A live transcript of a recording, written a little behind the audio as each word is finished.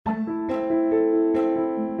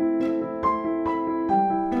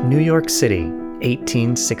New York City,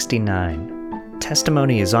 1869.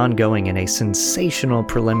 Testimony is ongoing in a sensational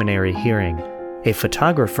preliminary hearing. A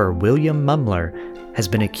photographer, William Mumler, has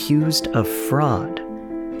been accused of fraud.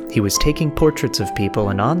 He was taking portraits of people,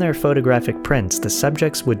 and on their photographic prints, the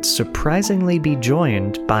subjects would surprisingly be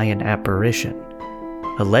joined by an apparition.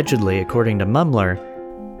 Allegedly, according to Mumler,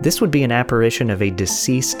 this would be an apparition of a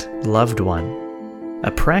deceased loved one,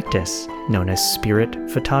 a practice known as spirit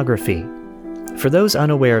photography. For those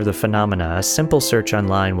unaware of the phenomena, a simple search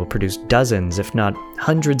online will produce dozens, if not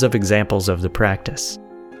hundreds of examples of the practice.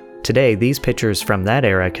 Today, these pictures from that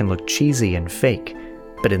era can look cheesy and fake,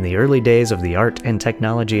 but in the early days of the art and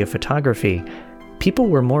technology of photography, people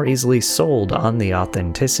were more easily sold on the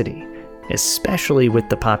authenticity, especially with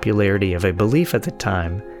the popularity of a belief at the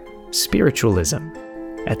time, spiritualism.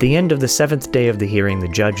 At the end of the seventh day of the hearing, the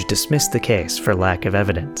judge dismissed the case for lack of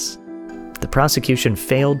evidence. The prosecution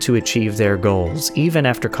failed to achieve their goals, even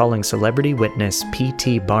after calling celebrity witness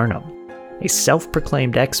P.T. Barnum, a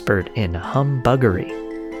self-proclaimed expert in humbuggery.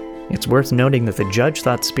 It's worth noting that the judge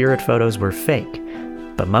thought spirit photos were fake,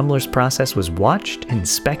 but Mumler's process was watched,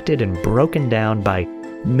 inspected, and broken down by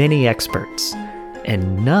many experts,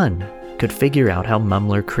 and none could figure out how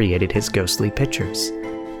Mumler created his ghostly pictures.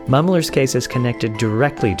 Mumler's case is connected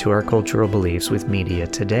directly to our cultural beliefs with media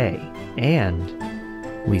today, and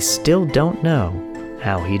we still don't know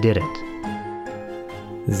how he did it.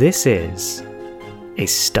 This is a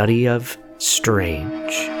study of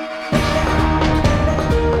strange.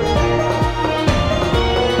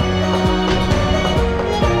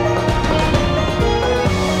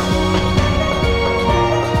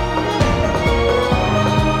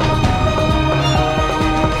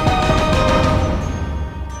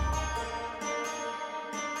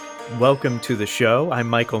 Welcome to the show. I'm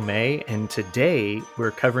Michael May, and today we're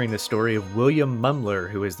covering the story of William Mumler,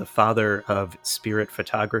 who is the father of spirit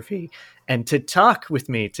photography. And to talk with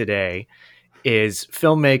me today is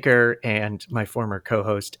filmmaker and my former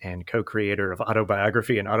co-host and co-creator of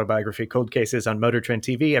Autobiography and Autobiography Cold Cases on Motor Trend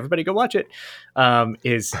TV. Everybody go watch it.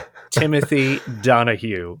 Is Timothy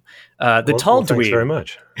Donahue. Tall dweeb. Thanks very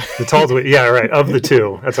much. The tall dweeb. Yeah, right. Of the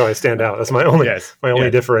two, that's how I stand out. That's my only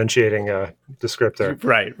differentiating descriptor.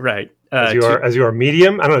 Right. As you are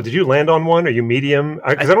medium. I don't know. Did you land on one? Are you medium?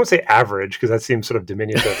 Because I don't say average, because that seems sort of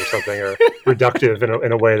diminutive or something, or reductive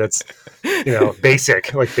in a way that's,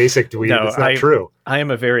 basic, like basic dweeb. No, it's not true. I am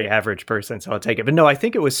a very average person, so I'll take it. But no, I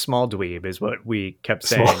think it was small dweeb is what we kept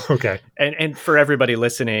saying. Okay. And for everybody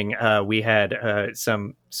listening, we had a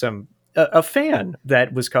fan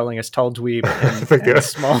that was calling us tall dweeb and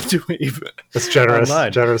small dweeb. That's generous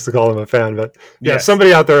to call him a fan, but yes.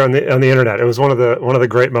 Somebody out there on the internet. It was one of the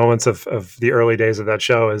great moments of the early days of that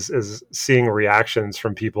show is seeing reactions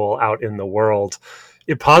from people out in the world,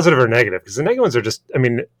 positive or negative. Because the negative ones are just,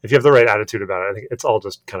 if you have the right attitude about it, I think it's all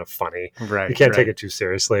just kind of funny. Right. You can't take it too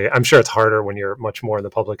seriously. I'm sure it's harder when you're much more in the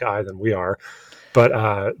public eye than we are. But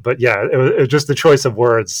yeah, it was just the choice of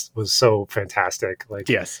words was so fantastic. Like,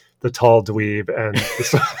 yes. The tall dweeb and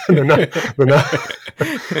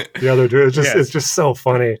the other dude. It's just so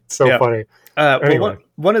funny. Funny. Anyway. Well,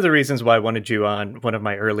 one of the reasons why I wanted you on one of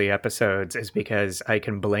my early episodes is because I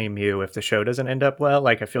can blame you if the show doesn't end up well.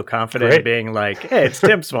 Like, I feel confident in being like, hey, it's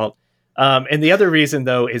Tim's fault. And the other reason,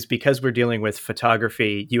 though, is because we're dealing with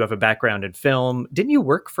photography. You have a background in film. Didn't you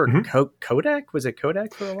work for Kodak? Was it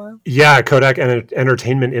Kodak for a while? Yeah, Kodak and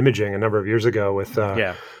Entertainment Imaging a number of years ago with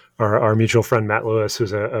our mutual friend Matt Lewis,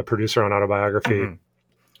 who's a producer on Autobiography. Mm-hmm.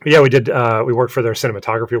 But yeah, we did. We worked for their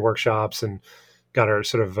cinematography workshops and got our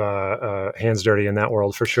sort of hands dirty in that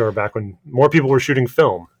world for sure. Back when more people were shooting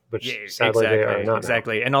film. Which sadly they are not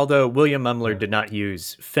exactly. now. And although William Mumler did not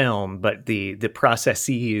use film, but the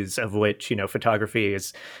processes of which photography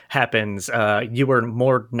happens, you were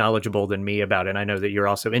more knowledgeable than me about it. And I know that you're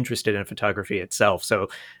also interested in photography itself. So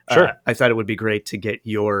sure. I thought it would be great to get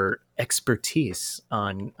your expertise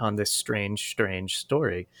on this strange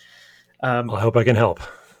story. Well, I hope I can help.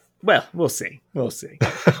 Well, we'll see.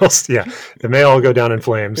 Yeah, it may all go down in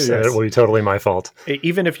flames, and it will be totally my fault.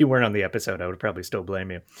 Even if you weren't on the episode, I would probably still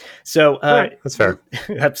blame you. So right, that's fair.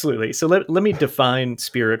 Absolutely. So let me define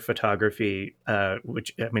spirit photography,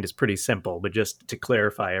 which is pretty simple, but just to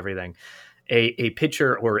clarify everything. A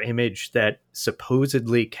picture or image that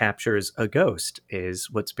supposedly captures a ghost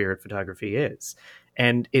is what spirit photography is.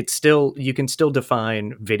 And you can still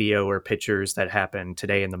define video or pictures that happen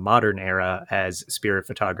today in the modern era as spirit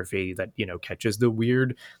photography that, catches the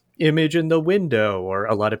weird image in the window, or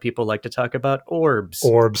a lot of people like to talk about orbs.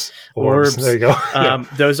 Orbs. There you go.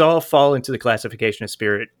 Those all fall into the classification of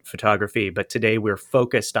spirit photography, but today we're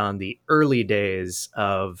focused on the early days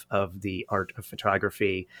of the art of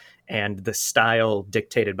photography and the style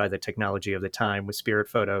dictated by the technology of the time with spirit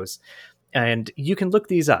photos. And you can look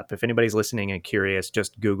these up. If anybody's listening and curious,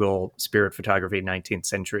 just Google spirit photography 19th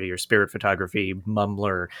century or spirit photography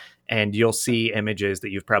Mumler, and you'll see images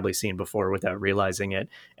that you've probably seen before without realizing it.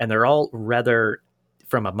 And they're all rather,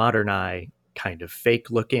 from a modern eye, kind of fake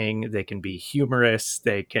looking. They can be humorous.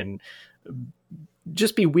 They can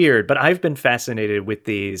just be weird. But I've been fascinated with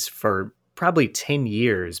these for probably 10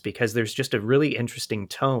 years because there's just a really interesting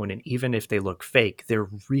tone. And even if they look fake, they're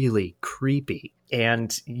really creepy.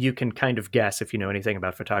 And you can kind of guess, if you know anything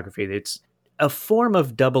about photography, it's a form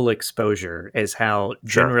of double exposure is how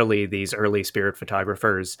generally these early spirit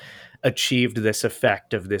photographers achieved this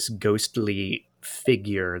effect of this ghostly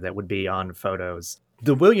figure that would be on photos.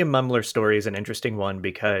 The William Mumler story is an interesting one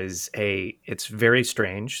because it's very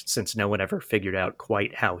strange since no one ever figured out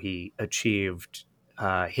quite how he achieved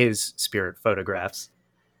his spirit photographs,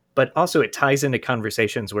 but also it ties into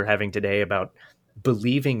conversations we're having today about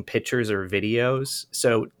believing pictures or videos.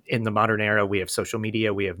 So in the modern era, we have social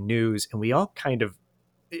media, we have news, and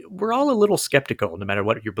we're all a little skeptical, no matter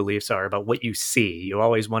what your beliefs are, about what you see. You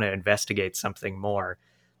always want to investigate something more.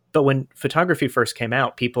 But when photography first came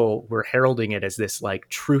out, people were heralding it as this like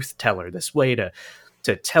truth teller, this way to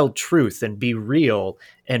tell truth and be real.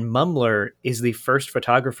 And Mumler is the first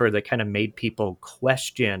photographer that kind of made people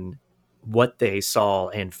question what they saw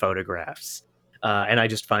in photographs. And I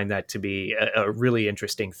just find that to be a really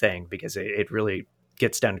interesting thing because it really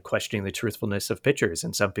gets down to questioning the truthfulness of pictures.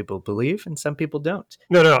 And some people believe and some people don't.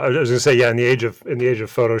 No, I was going to say, in the age of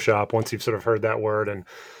Photoshop, once you've sort of heard that word and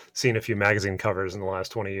seen a few magazine covers in the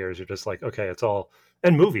last 20 years, you're just like, okay, it's all,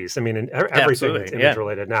 and movies. I mean, and everything Absolutely. that's image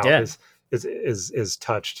related now is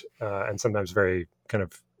touched and sometimes very kind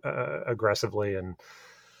of aggressively, and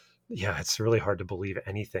it's really hard to believe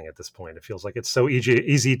anything at this point. It feels like it's so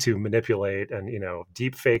easy to manipulate, and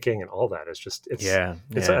deep faking and all that.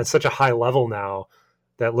 It's at such a high level now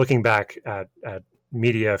that looking back at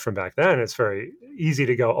media from back then, it's very easy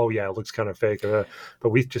to go, oh yeah, it looks kind of fake. But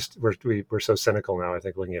we're so cynical now. I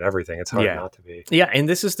think looking at everything, it's hard not to be. Yeah, and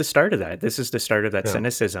this is the start of that. This is the start of that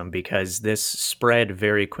cynicism, because this spread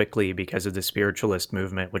very quickly because of the spiritualist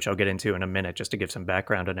movement, which I'll get into in a minute, just to give some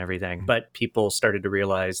background on everything. Mm-hmm. But people started to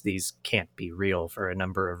realize these can't be real for a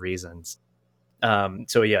number of reasons.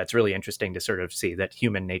 It's really interesting to sort of see that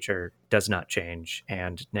human nature does not change,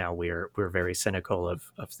 and now we're very cynical of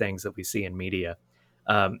things that we see in media.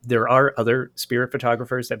 There are other spirit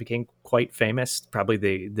photographers that became quite famous.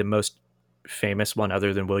 Probably the most famous one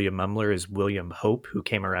other than William Mumler is William Hope, who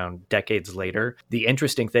came around decades later. The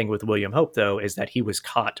interesting thing with William Hope, though, is that he was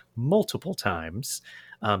caught multiple times,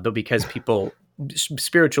 but because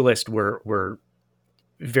spiritualists were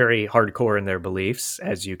very hardcore in their beliefs,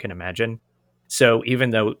 as you can imagine. So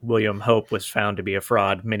even though William Hope was found to be a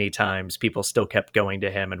fraud many times, people still kept going to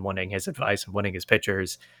him and wanting his advice and wanting his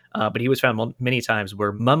pictures. But he was found many times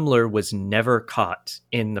where Mumler was never caught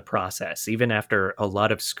in the process, even after a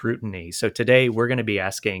lot of scrutiny. So today we're going to be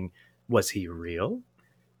asking, was he real?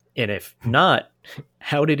 And if not,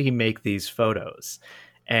 how did he make these photos?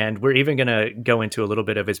 And we're even going to go into a little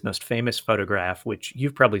bit of his most famous photograph, which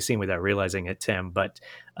you've probably seen without realizing it, Tim. But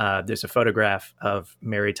there's a photograph of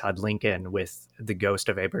Mary Todd Lincoln with the ghost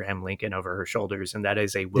of Abraham Lincoln over her shoulders. And that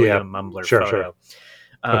is a William Mumler photo. Sure.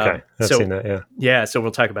 Okay, I've seen that, Yeah, so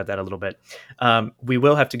we'll talk about that a little bit. We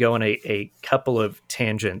will have to go on a couple of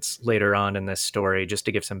tangents later on in this story just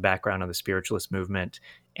to give some background on the spiritualist movement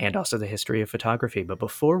and also the history of photography. But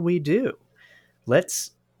before we do,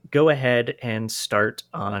 let's go ahead and start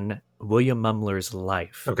on William Mumler's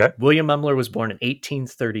life. Okay. William Mumler was born in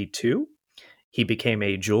 1832. He became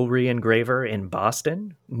a jewelry engraver in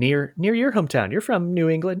Boston, near your hometown. You're from New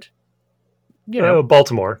England.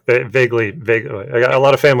 Baltimore, vaguely. I got a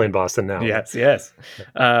lot of family in Boston now. Yes.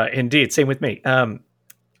 Indeed. Same with me.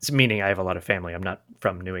 Meaning I have a lot of family. I'm not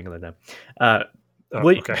from New England though.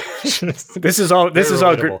 Okay. This is all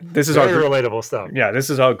relatable stuff. Yeah, this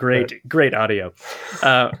is all great audio.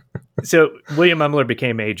 So William Mumler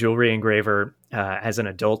became a jewelry engraver as an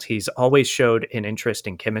adult. He's always showed an interest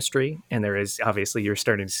in chemistry, and there is obviously you're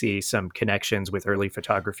starting to see some connections with early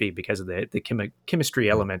photography because of the chemistry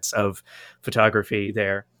elements of photography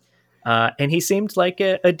there. And he seemed like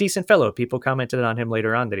a decent fellow. People commented on him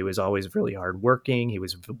later on that he was always really hardworking. He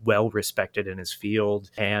was well respected in his field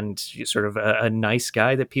and sort of a nice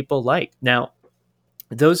guy that people liked. Now,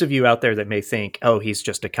 those of you out there that may think, oh, he's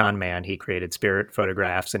just a con man, he created spirit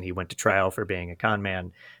photographs and he went to trial for being a con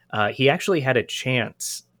man, he actually had a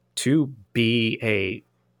chance to be a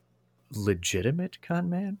legitimate con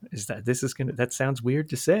man. That sounds weird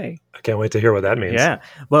to say. I can't wait to hear what that means. Yeah.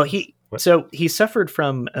 Well, he suffered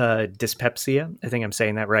from dyspepsia. I think I'm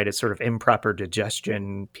saying that right. It's sort of improper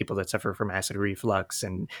digestion, people that suffer from acid reflux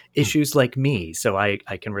and issues like me. So I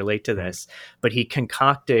can relate to this. But he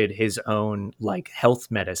concocted his own like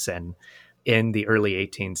health medicine in the early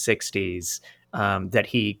 1860s that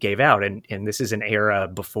he gave out. And this is an era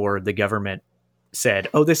before the government said,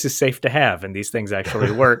 oh, this is safe to have, and these things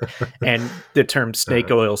actually work. And the term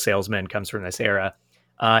snake oil salesman comes from this era.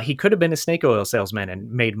 He could have been a snake oil salesman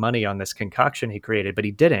and made money on this concoction he created, but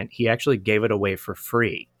he didn't. He actually gave it away for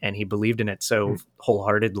free, and he believed in it so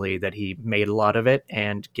wholeheartedly that he made a lot of it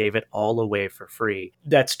and gave it all away for free.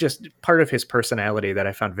 That's just part of his personality that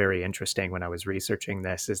I found very interesting when I was researching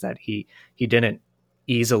this, is that he didn't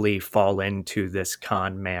easily fall into this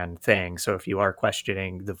con man thing. So if you are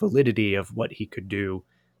questioning the validity of what he could do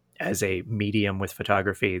as a medium with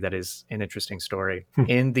photography, that is an interesting story.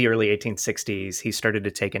 In the early 1860s, he started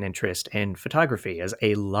to take an interest in photography, as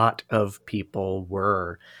a lot of people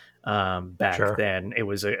were back then. It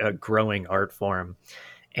was a growing art form.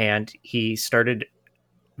 And he started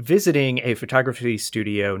visiting a photography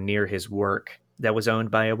studio near his work that was owned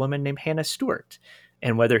by a woman named Hannah Stewart.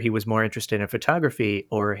 And whether he was more interested in photography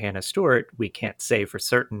or Hannah Stewart, we can't say for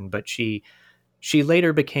certain, but she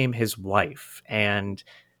later became his wife. And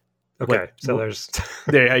there's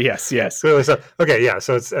yes. Clearly so. Okay, yeah,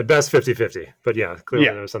 so it's at best 50-50, but yeah, clearly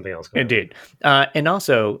there was something else going Indeed. And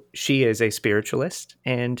also, she is a spiritualist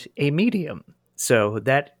and a medium. So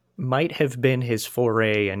that might have been his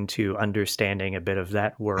foray into understanding a bit of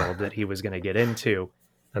that world that he was going to get into.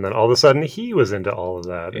 And then all of a sudden, he was into all of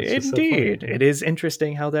that. Indeed. So it is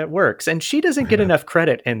interesting how that works. And she doesn't get enough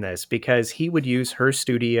credit in this, because he would use her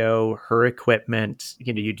studio, her equipment.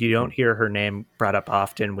 You know, you don't hear her name brought up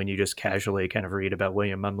often when you just casually kind of read about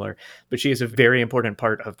William Mumler, but she is a very important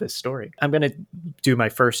part of this story. I'm going to do my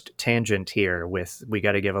first tangent here we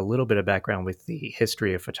got to give a little bit of background with the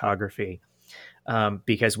history of photography,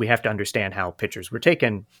 because we have to understand how pictures were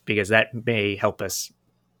taken, because that may help us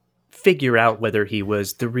figure out whether he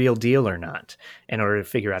was the real deal or not, in order to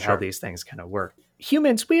figure out how these things kind of work.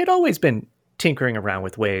 Humans, we had always been tinkering around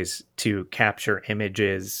with ways to capture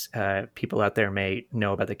images. People out there may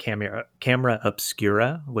know about the camera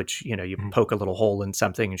obscura, which, you know, you poke a little hole in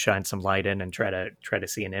something and shine some light in and try to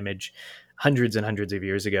see an image. Hundreds and hundreds of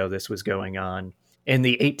years ago, this was going on. In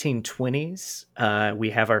the 1820s, we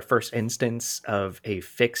have our first instance of a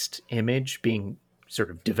fixed image being sort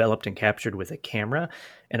of developed and captured with a camera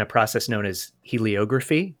in a process known as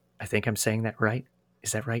heliography. I think I'm saying that right.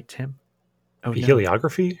 Is that right, Tim? Oh,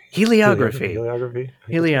 heliography?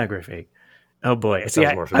 Heliography. Oh boy. See,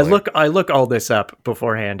 I look all this up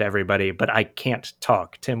beforehand, everybody, but I can't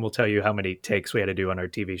talk. Tim will tell you how many takes we had to do on our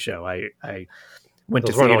TV show. I went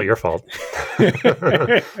Those to weren't all your fault.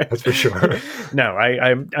 That's for sure. No,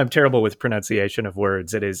 I'm terrible with pronunciation of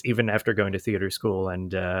words. It is, even after going to theater school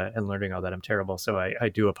and learning all that, I'm terrible. So I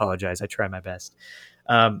do apologize. I try my best.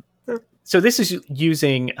 So this is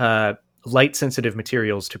using light sensitive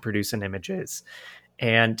materials to produce an images.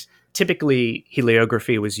 And typically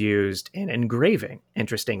heliography was used in engraving,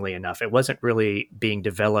 interestingly enough. It wasn't really being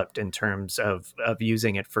developed in terms of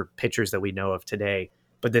using it for pictures that we know of today.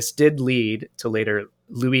 But this did lead to later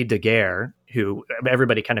Louis Daguerre, who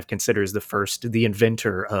everybody kind of considers the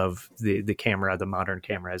inventor of the camera, the modern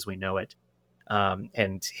camera as we know it,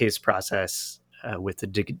 and his process with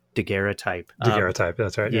the daguerreotype. Daguerreotype,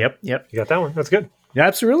 that's right. Yep. You got that one. That's good.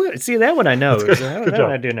 Absolutely. See, that one I know. That Good one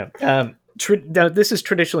job. I do know. Now, this is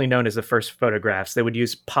traditionally known as the first photographs. They would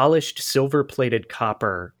use polished silver-plated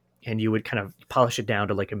copper, and you would kind of polish it down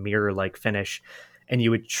to like a mirror-like finish. And you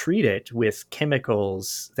would treat it with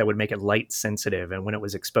chemicals that would make it light sensitive. And when it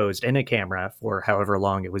was exposed in a camera for however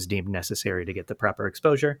long it was deemed necessary to get the proper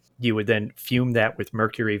exposure, you would then fume that with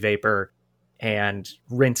mercury vapor and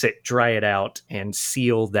rinse it, dry it out, and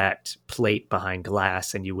seal that plate behind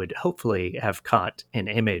glass. And you would hopefully have caught an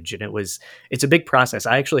image. And it's a big process.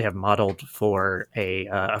 I actually have modeled for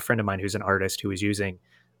a friend of mine who's an artist who was using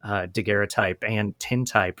daguerreotype and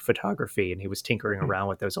tintype photography, and he was tinkering around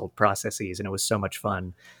with those old processes, and it was so much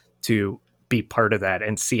fun to be part of that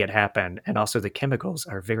and see it happen. And also the chemicals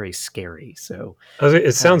are very scary. So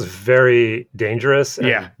it sounds very dangerous and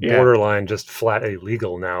yeah. borderline just flat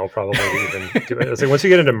illegal now, probably to even do it. It's like once you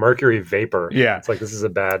get into mercury vapor, it's like this is a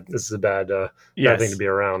bad bad thing to be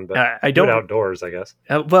around. But I don't do it outdoors, I guess.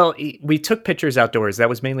 Well, we took pictures outdoors. That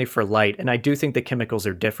was mainly for light, and I do think the chemicals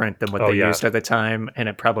are different than what they used at the time, and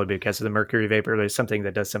it probably because of the mercury vapor. There's something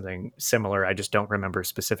that does something similar. I just don't remember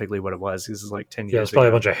specifically what it was. This is like 10 years ago. There's probably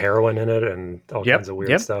a bunch of heroin in it and all kinds of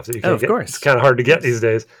weird stuff that you can't of course. It's kind of hard to get these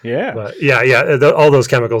days. Yeah. But all those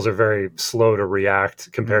chemicals are very slow to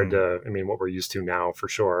react compared to, what we're used to now for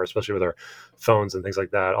sure, especially with our phones and things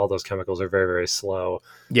like that. All those chemicals are very, very slow.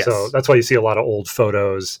 Yes. So that's why you see a lot of old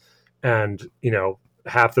photos and,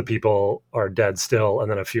 half the people are dead still. And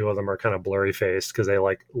then a few of them are kind of blurry faced because they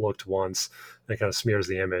looked once and it kind of smears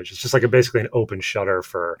the image. It's just basically an open shutter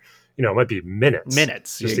for, it might be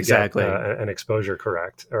minutes just exactly to get an exposure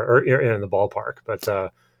correct or in the ballpark.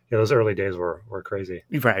 But those early days were crazy.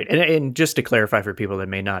 Right. And just to clarify for people that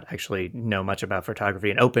may not actually know much about photography,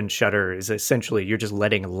 an open shutter is essentially you're just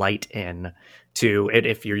letting light in to it.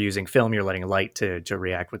 If you're using film, you're letting light to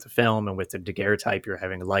react with the film. And with the daguerreotype, you're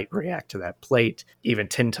having light react to that plate. Even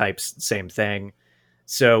tintypes, same thing.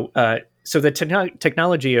 So the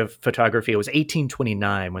technology of photography, it was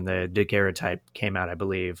 1829 when the daguerreotype came out, I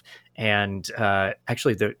believe. And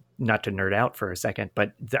actually, not to nerd out for a second,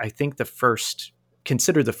 but I think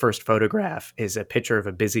consider the first photograph is a picture of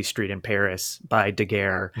a busy street in Paris by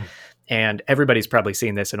Daguerre. And everybody's probably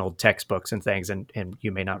seen this in old textbooks and things, and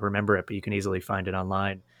you may not remember it, but you can easily find it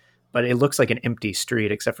online. But it looks like an empty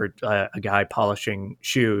street except for a guy polishing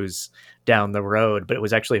shoes down the road. But it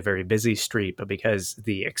was actually a very busy street. But because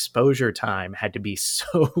the exposure time had to be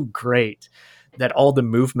so great that all the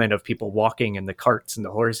movement of people walking and the carts and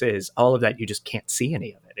the horses, all of that, you just can't see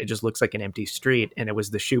any of it. It just looks like an empty street. And it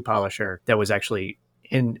was the shoe polisher that was actually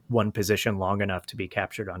in one position long enough to be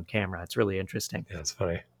captured on camera. It's really interesting. Yeah, it's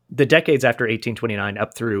funny. The decades after 1829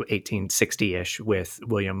 up through 1860-ish with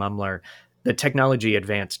William Mumler, the technology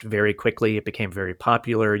advanced very quickly. It became very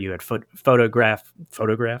popular. You had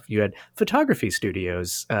you had photography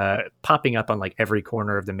studios popping up on every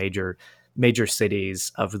corner of the major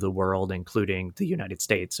cities of the world, including the United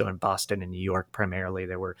States. So in Boston and New York, primarily,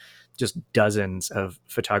 there were just dozens of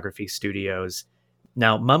photography studios.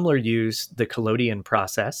 Now, Mumler used the collodion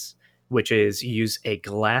process, which is use a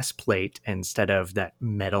glass plate instead of that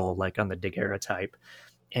metal like on the daguerreotype.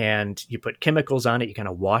 And you put chemicals on it. You kind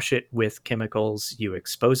of wash it with chemicals. You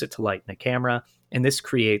expose it to light in a camera, and this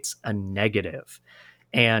creates a negative.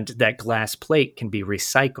 And that glass plate can be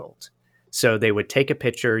recycled. So they would take a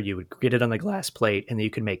picture, you would get it on the glass plate, and then you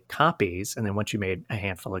could make copies. And then once you made a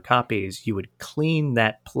handful of copies, you would clean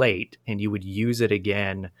that plate and you would use it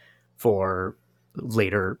again for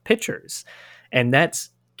later pictures. And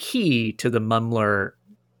that's key to the Mumler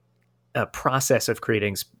process of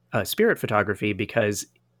creating spirit photography, because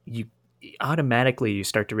you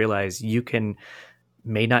start to realize you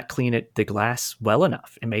may not clean the glass well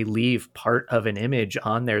enough. It may leave part of an image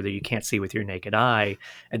on there that you can't see with your naked eye.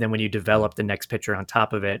 And then when you develop the next picture on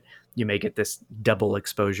top of it, you may get this double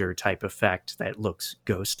exposure type effect that looks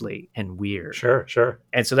ghostly and weird. Sure.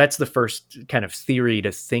 And so that's the first kind of theory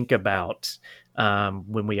to think about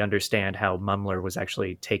when we understand how Mumler was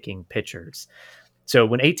actually taking pictures. So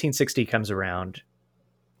when 1860 comes around,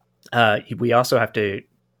 we also have to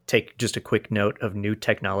take just a quick note of new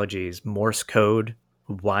technologies, Morse code,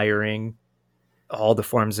 wiring, all the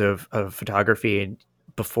forms of photography. And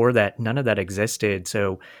before that, none of that existed.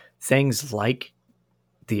 So things like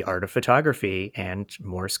the art of photography and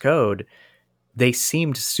Morse code, they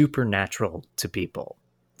seemed supernatural to people.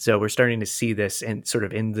 So we're starting to see this in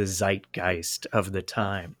the zeitgeist of the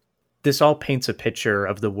time. This all paints a picture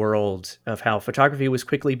of the world of how photography was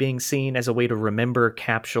quickly being seen as a way to remember,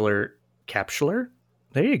 capture.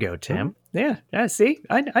 There you go, Tim. Yeah. See,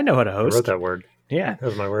 I know how to host. I wrote that word. Yeah. That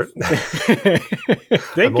was my word.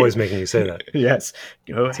 I'm always making you say that. Yes.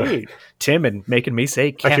 Hey, Tim, and making me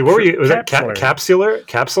say capture. Actually, what were you? Was that capsular?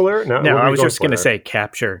 Capsular? No, I was just going to say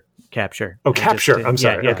capture. Oh, capture. I'm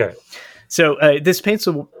sorry. Yeah. Okay. So this paints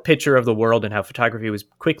a picture of the world and how photography was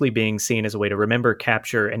quickly being seen as a way to remember,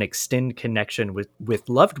 capture, and extend connection with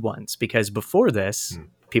loved ones. Because before this,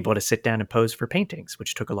 people had to sit down and pose for paintings,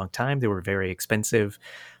 which took a long time. They were very expensive.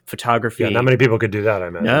 Photography. Yeah, not many people could do that, I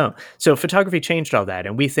imagine. No. So photography changed all that.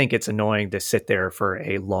 And we think it's annoying to sit there for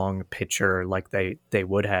a long picture like they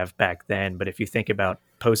would have back then. But if you think about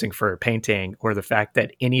posing for a painting, or the fact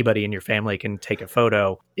that anybody in your family can take a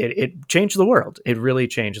photo, it changed the world. It really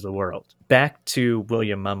changed the world. Back to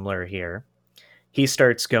William Mumler here. he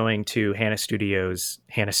starts going to Hannah Studios.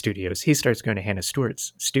 He starts going to Hannah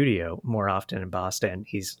Stewart's studio more often in Boston.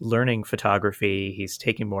 He's learning photography. He's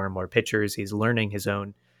taking more and more pictures. He's learning his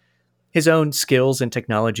own skills and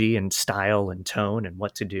technology and style and tone and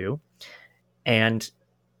what to do. And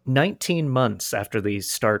 19 months after the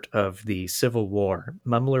start of the Civil War,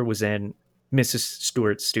 Mumler was in Mrs.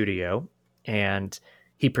 Stewart's studio, and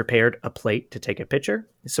he prepared a plate to take a picture.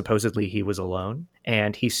 Supposedly he was alone,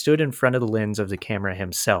 and he stood in front of the lens of the camera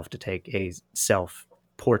himself to take a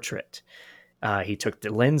self-portrait. He took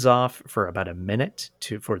the lens off for about a minute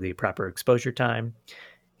for the proper exposure time.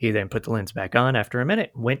 He then put the lens back on after a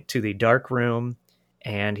minute, went to the dark room,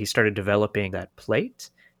 and he started developing that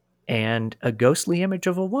plate, and a ghostly image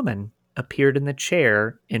of a woman appeared in the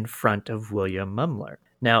chair in front of William Mumler.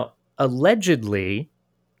 Now, allegedly,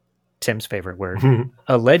 Tim's favorite word,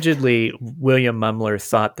 allegedly, William Mumler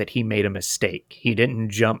thought that he made a mistake. He didn't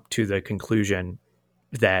jump to the conclusion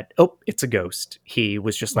that, oh, it's a ghost. He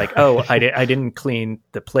was just like, oh, I didn't clean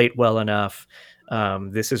the plate well enough.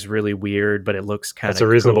 This is really weird, but it looks kind of That's a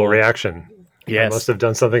reasonable reaction. Yes. I must have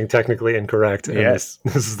done something technically incorrect. And yes.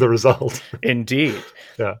 This is the result. Indeed.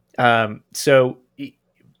 Yeah. So,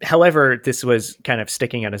 however, this was kind of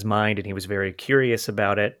sticking on his mind, and he was very curious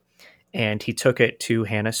about it. And he took it to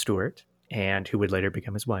Hannah Stewart, and who would later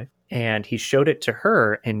become his wife. And he showed it to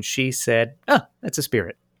her, and she said, oh, that's a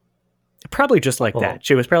spirit. Probably just like that.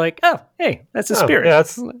 She was probably like, oh, hey, that's a spirit. Yeah,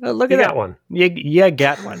 look at that. Got one. You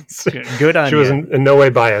got one. Good on you. She was in no way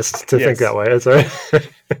biased to think that way. That's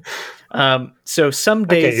right. So some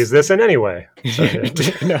days... I can't use this in any way.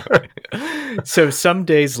 No. So some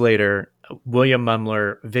days later, William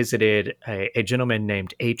Mumler visited a gentleman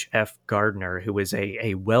named H.F. Gardner, who was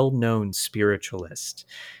a well-known spiritualist.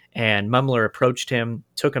 And Mumler approached him,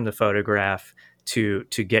 took him the photograph to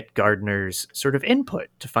get Gardner's sort of input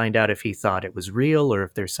to find out if he thought it was real or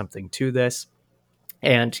if there's something to this.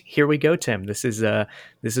 And here we go, Tim. This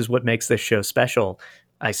is what makes this show special.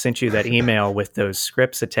 I sent you that email with those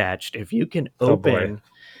scripts attached. If you can open,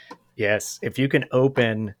 if you can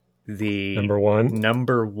open the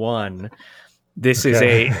number one, this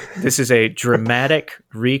is a dramatic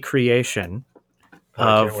recreation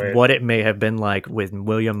of what it may have been like when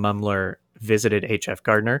William Mumler visited H.F.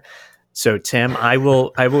 Gardner. So, Tim, I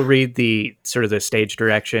will read the sort of the stage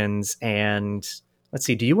directions, and let's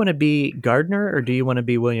see. Do you want to be Gardner or do you want to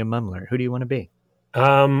be William Mumler? Who do you want to be?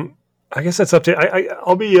 I guess that's up to.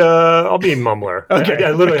 I'll be Mumler. Okay.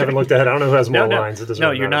 I literally haven't looked ahead. I don't know who has more lines. It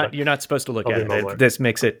doesn't you're matter, you're not supposed to look at it. This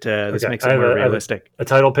makes it more realistic. A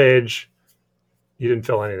title page. You didn't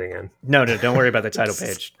fill anything in. No, don't worry about the title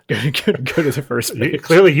page. Go to the first page.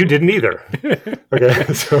 Clearly, you didn't either.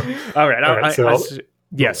 Okay. So, all right.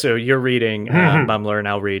 So you're reading Mumler, and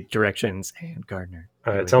I'll read directions and Gardner.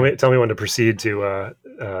 All right. Tell me when to proceed to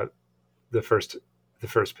the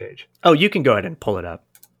first page. Oh, you can go ahead and pull it up.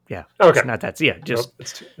 Yeah. Okay. It's not that. Yeah. Just.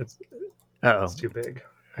 It's too big.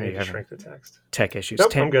 I need to shrink the text. Tech issues.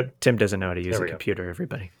 Nope, I'm good. Tim doesn't know how to use a computer.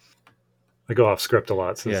 Everybody. I go off script a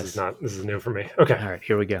lot, so this is new for me. Okay. All right.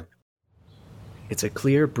 Here we go. It's a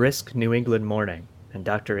clear, brisk New England morning, and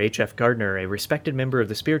Dr. H.F. Gardner, a respected member of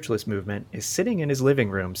the spiritualist movement, is sitting in his living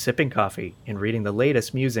room sipping coffee and reading the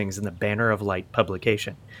latest musings in the Banner of Light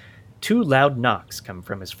publication. 2 loud knocks come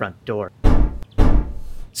from his front door.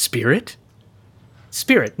 Spirit?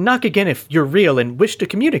 Spirit, knock again if you're real and wish to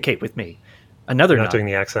communicate with me. Another knock. Not doing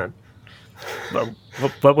the accent. Well,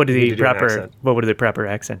 what would the proper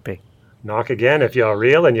accent be? Knock again if you're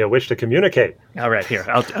real and you wish to communicate. All right, here.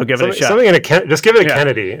 I'll give it a shot. Just give it a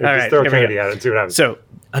Kennedy. All right, just throw Kennedy at it and see what happens. So,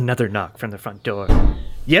 another knock from the front door.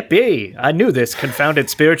 Yippee! I knew this confounded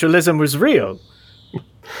spiritualism was real.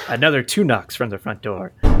 Another 2 knocks from the front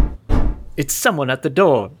door. It's someone at the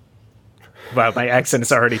door. Wow, my accent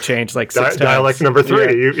has already changed like 6 times. Dialect number 3.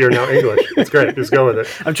 Yeah. You're now English. It's great. Just go with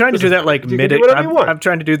it. I'm trying to do that like mid. I'm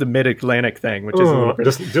trying to do the mid-Atlantic thing, which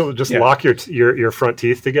is just lock your front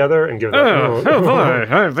teeth together and give it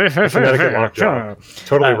phonetic lockjaw.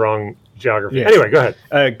 Totally wrong geography. Yeah. Anyway, go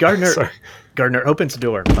ahead. Gardner opens the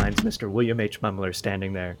door, finds Mr. William H. Mumler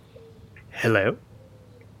standing there. Hello,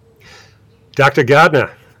 Dr.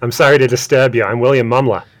 Gardner. I'm sorry to disturb you. I'm William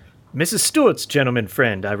Mumler. Mrs. Stewart's gentleman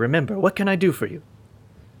friend, I remember. What can I do for you?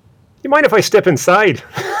 You mind if I step inside?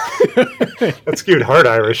 That skewed hard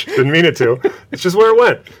Irish. Didn't mean it to. It's just where it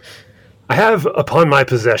went. I have upon my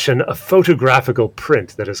possession a photographical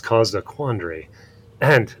print that has caused a quandary.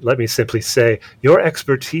 And, let me simply say, your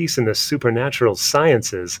expertise in the supernatural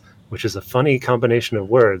sciences, which is a funny combination of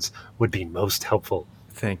words, would be most helpful.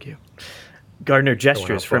 Thank you. Gardner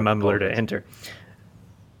gestures for Mumler to enter.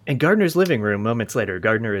 In Gardner's living room, moments later,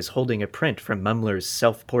 Gardner is holding a print from Mumler's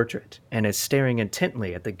self-portrait and is staring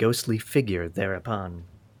intently at the ghostly figure thereupon.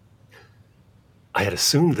 I had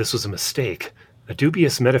assumed this was a mistake, a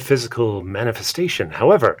dubious metaphysical manifestation.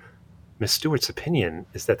 However, Miss Stewart's opinion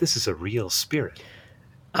is that this is a real spirit.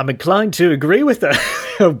 I'm inclined to agree with that.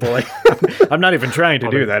 Oh, boy. I'm not even trying to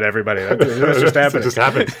do that, everybody. That's just happening. It just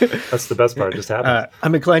happened. That's the best part. It just happened.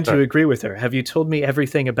 I'm inclined to agree with her. Have you told me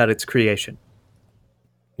everything about its creation?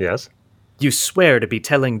 Yes. You swear to be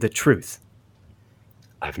telling the truth.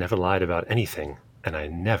 I've never lied about anything, and I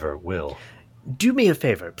never will. Do me a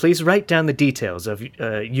favor. Please write down the details of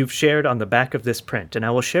you've shared on the back of this print, and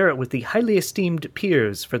I will share it with the highly esteemed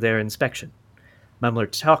peers for their inspection. Mumler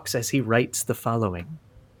talks as he writes the following.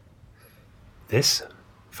 This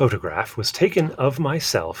photograph was taken of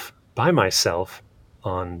myself, by myself,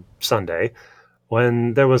 on Sunday,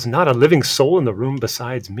 when there was not a living soul in the room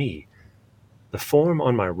besides me. The form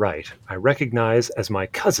on my right I recognize as my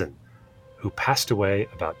cousin, who passed away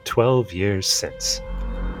about 12 years since.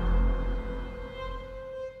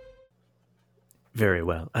 Very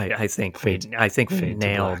well. I think we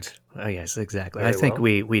nailed. Oh yes, exactly. I think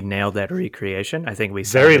we nailed that recreation. I think we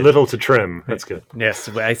very little to trim. That's good. Yes,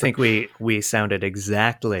 I think we sounded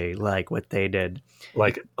exactly like what they did.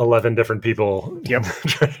 Like 11 different people. Yep.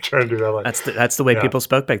 trying to do that. That's the way people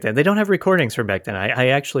spoke back then. They don't have recordings from back then. I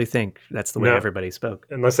actually think that's the way everybody spoke.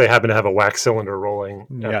 Unless they happen to have a wax cylinder rolling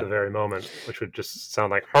at the very moment, which would just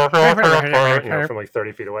sound like from like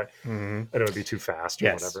 30 feet away. Mm-hmm. And it would be too fast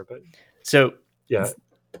or whatever. But so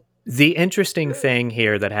the interesting thing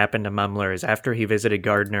here that happened to Mumler is after he visited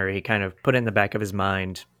Gardner, he kind of put it in the back of his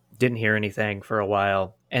mind, didn't hear anything for a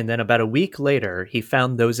while. And then about a week later, he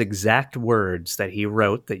found those exact words that he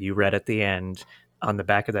wrote that you read at the end on the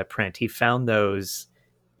back of that print. He found those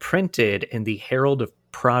printed in the Herald of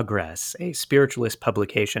Progress, a spiritualist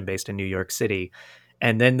publication based in New York City.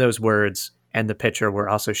 And then those words and the picture were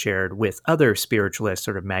also shared with other spiritualist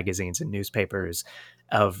sort of magazines and newspapers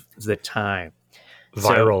of the time.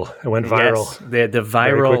 Viral. So, it went viral. Yes, the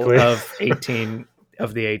viral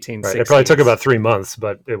of the 1860s. Right. It probably took about 3 months,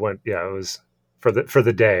 but it went. Yeah, it was for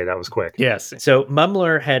the day. That was quick. Yes. So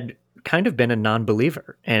Mumler had kind of been a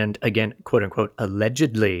non-believer, and again, quote unquote,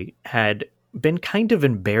 allegedly had been kind of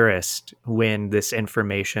embarrassed when this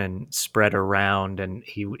information spread around, and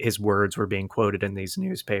his words were being quoted in these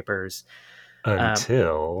newspapers.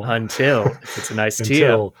 Until it's a nice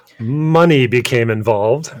until money became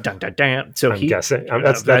involved. Dun, dun, dun. So I'm guessing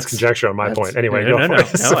that's conjecture on my point. Anyway, you're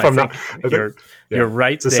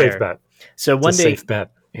right. It's a safe bet. So one day, safe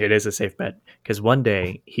bet. It is a safe bet because one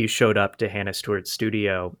day he showed up to Hannah Stewart's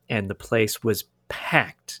studio, and the place was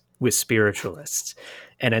packed with spiritualists,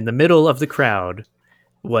 and in the middle of the crowd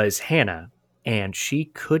was Hannah, and she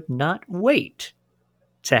could not wait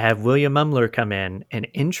to have William Mumler come in and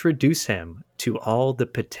introduce him to all the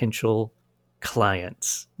potential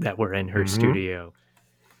clients that were in her studio.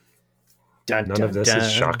 None of this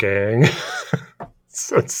is shocking.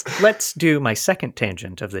 Let's do my second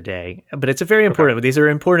tangent of the day, but it's a very important. Okay. These are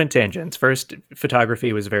important tangents. First,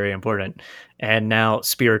 photography was very important, and now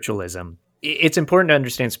spiritualism. It's important to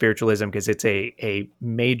understand spiritualism because it's a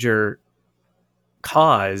major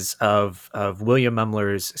cause of William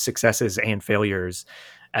Mumler's successes and failures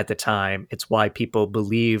at the time. It's why people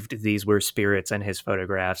believed these were spirits in his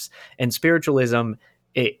photographs. And spiritualism,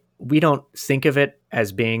 we don't think of it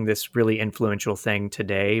as being this really influential thing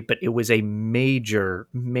today, but it was a major,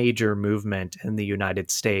 major movement in the United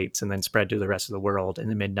States and then spread to the rest of the world in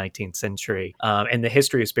the mid-19th century. And the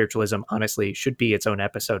history of spiritualism, honestly, should be its own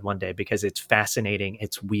episode one day because it's fascinating,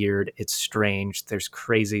 it's weird, it's strange, there's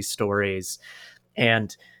crazy stories.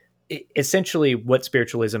 And essentially what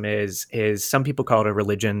spiritualism is some people call it a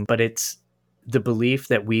religion, but it's the belief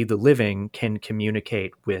that we, the living, can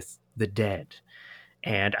communicate with the dead.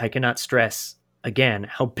 And I cannot stress, again,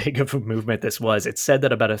 how big of a movement this was. It's said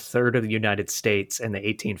that about a third of the United States in the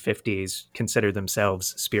 1850s considered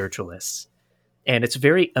themselves spiritualists. And it's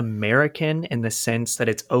very American in the sense that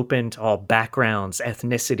it's open to all backgrounds,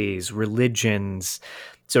 ethnicities, religions.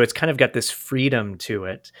 So it's kind of got this freedom to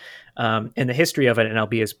it. And the history of it, and I'll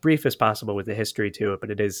be as brief as possible with the history to it, but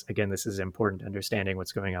it is, again, this is important to understanding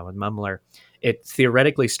what's going on with Mumler. It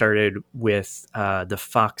theoretically started with the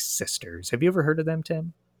Fox sisters. Have you ever heard of them,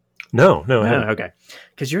 Tim? No. Okay.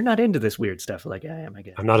 Because you're not into this weird stuff like I am, I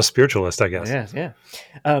guess. I'm not a spiritualist, I guess. Yeah.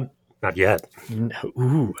 Not yet. No,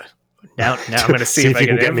 ooh. Now I'm going to see if you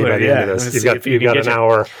can get me by the end of this. You've got an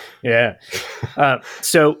hour. Yeah.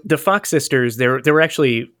 So the Fox sisters, there were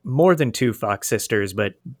actually more than two Fox sisters,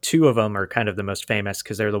 but two of them are kind of the most famous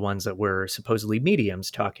because they're the ones that were supposedly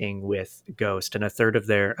mediums talking with ghosts, and a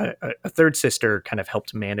third sister kind of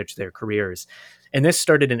helped manage their careers. And this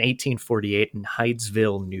started in 1848 in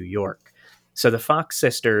Hydesville, New York. So the Fox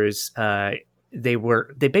sisters, they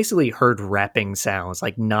basically heard rapping sounds,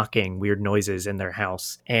 like knocking, weird noises in their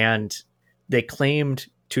house. And they claimed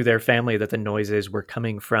to their family that the noises were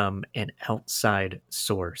coming from an outside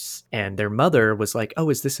source. And their mother was like, "Oh,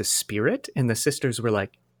 is this a spirit?" And the sisters were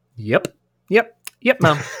like, Yep,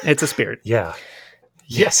 Mom, it's a spirit." Yeah.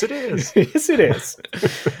 Yes, it is. Yes, it is.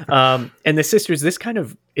 And the sisters, this kind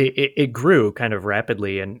of, it grew kind of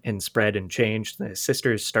rapidly and spread and changed. The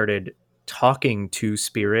sisters started talking to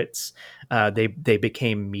spirits. They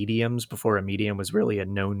became mediums before a medium was really a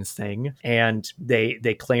known thing. And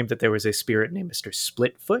they claimed that there was a spirit named Mr.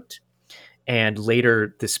 Splitfoot. And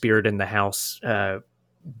later the spirit in the house,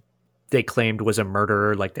 they claimed was a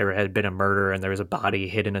murderer, like there had been a murder and there was a body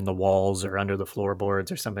hidden in the walls or under the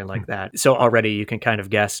floorboards or something like that. So already you can kind of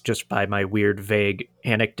guess just by my weird, vague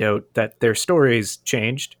anecdote that their stories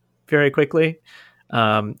changed very quickly.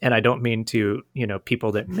 And I don't mean to,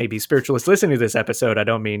 people that may be spiritualists listening to this episode, I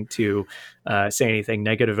don't mean to say anything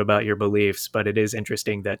negative about your beliefs, but it is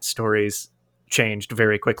interesting that stories changed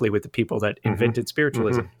very quickly with the people that invented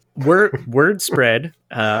spiritualism. Word spread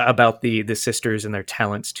about the sisters and their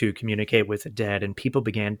talents to communicate with the dead, and people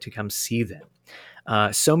began to come see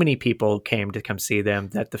them. So many people came to come see them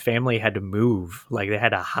that the family had to move, like they had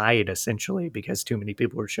to hide essentially because too many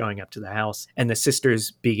people were showing up to the house. And the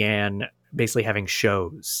sisters began basically having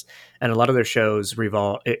shows, and a lot of their shows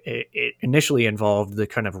it initially involved the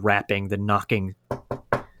kind of rapping, the knocking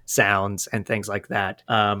sounds and things like that.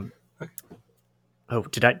 Oh,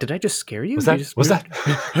 did I just scare you? Was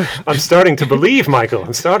that? I'm starting to believe, Michael.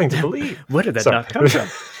 I'm starting to believe. Where did that not come from?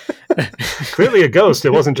 Clearly a ghost.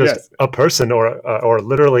 It wasn't just a person or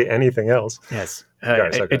literally anything else. Yes.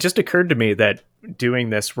 It just occurred to me that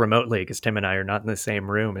doing this remotely, because Tim and I are not in the same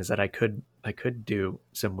room, is that I could do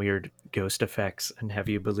some weird ghost effects and have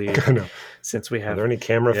you believe. Since we have. Are there any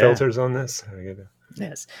camera filters on this?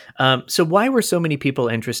 Yes. So why were so many people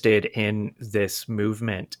interested in this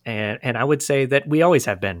movement? And I would say that we always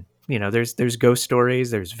have been. There's ghost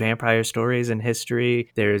stories, there's vampire stories in history,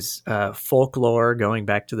 there's folklore going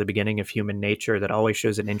back to the beginning of human nature that always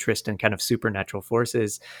shows an interest in kind of supernatural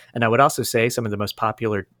forces. And I would also say some of the most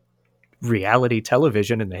popular reality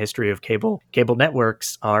television in the history of cable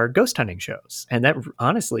networks are ghost hunting shows. And that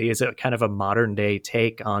honestly is a kind of a modern day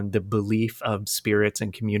take on the belief of spirits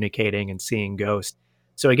and communicating and seeing ghosts.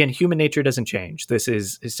 So again, human nature doesn't change. This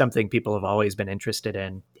is something people have always been interested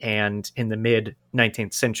in. And in the mid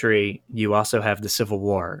 19th century, you also have the Civil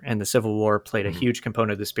War. And the Civil War played a huge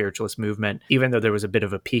component of the spiritualist movement. Even though there was a bit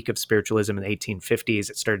of a peak of spiritualism in the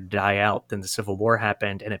 1850s, it started to die out. Then the Civil War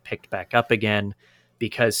happened and it picked back up again,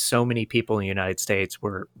 because so many people in the United States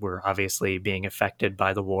were obviously being affected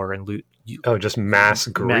by the war and just mass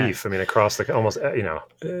grief. I mean, across almost,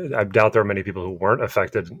 I doubt there are many people who weren't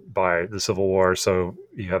affected by the Civil War. So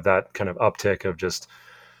you have that kind of uptick of just,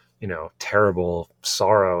 terrible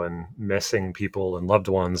sorrow and missing people and loved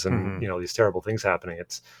ones and, these terrible things happening.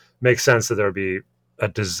 It makes sense that there would be a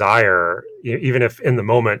desire, even if in the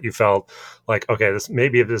moment you felt like, okay,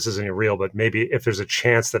 maybe if this isn't real, but maybe if there's a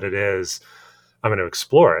chance that it is, I'm going to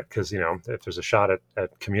explore it, because, if there's a shot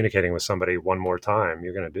at communicating with somebody one more time,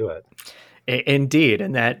 you're going to do it. Indeed.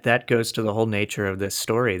 And that goes to the whole nature of this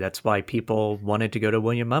story. That's why people wanted to go to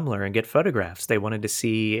William Mumler and get photographs. They wanted to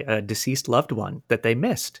see a deceased loved one that they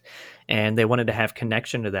missed, and they wanted to have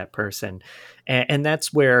connection to that person. And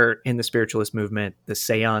that's where in the spiritualist movement, the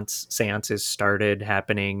seances started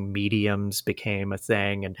happening, mediums became a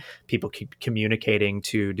thing, and people keep communicating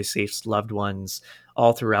to deceased loved ones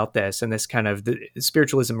all throughout this. And this kind of, the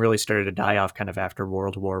spiritualism really started to die off kind of after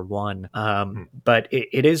World War I. But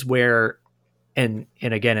it is where, and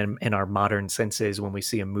again, in our modern senses, when we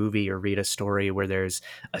see a movie or read a story where there's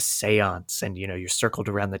a seance and, you're circled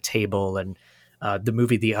around the table, and the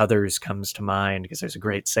movie The Others comes to mind because there's a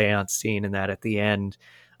great seance scene in that at the end.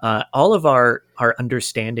 All of our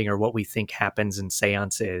understanding, or what we think happens in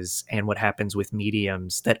seances and what happens with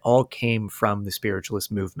mediums, that all came from the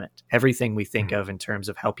spiritualist movement. Everything we think of in terms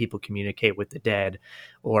of how people communicate with the dead,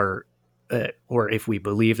 or if we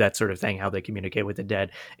believe that sort of thing, how they communicate with the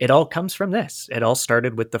dead, it all comes from this. It all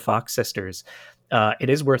started with the Fox sisters. It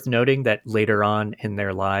is worth noting that later on in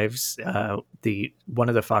their lives, one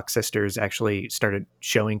of the Fox sisters actually started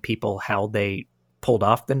showing people how they pulled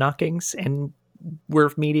off the knockings and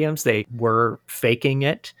were mediums. They were faking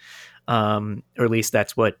it. Or at least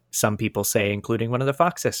that's what some people say, including one of the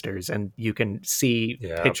Fox sisters. And you can see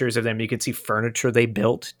pictures of them. You can see furniture they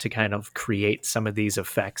built to kind of create some of these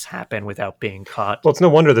effects happen without being caught. Well, it's no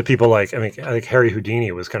wonder that people like Harry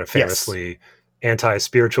Houdini was kind of famously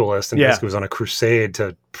anti-spiritualist and basically was on a crusade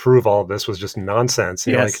to prove all of this was just nonsense.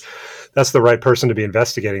 You know, like, that's the right person to be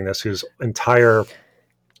investigating this, whose entire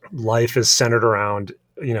life is centered around,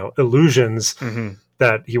 illusions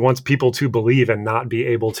that he wants people to believe and not be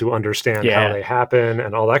able to understand how they happen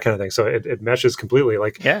and all that kind of thing. So it meshes completely.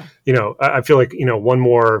 Like, I feel like, one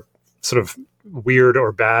more sort of weird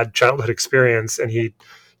or bad childhood experience and he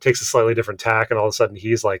takes a slightly different tack and all of a sudden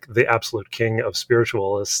he's like the absolute king of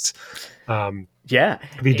spiritualists.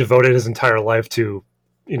 He devoted his entire life to,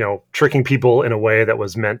 tricking people in a way that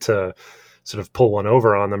was meant to sort of pull one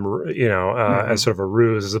over on them, as sort of a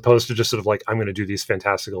ruse, as opposed to just sort of like, I'm going to do these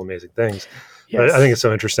fantastical, amazing things. But I think it's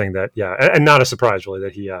so interesting that, and not a surprise really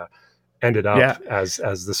that he ended up as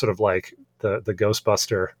the sort of like the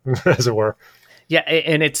Ghostbuster, as it were. Yeah,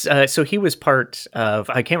 and it's so he was part of,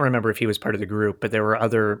 I can't remember if he was part of the group, but there were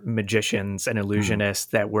other magicians and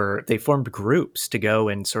illusionists they formed groups to go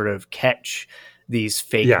and sort of catch these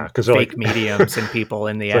fake mediums and people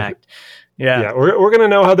in the act. We're going to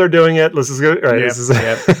know how they're doing it. Let's just go. Right.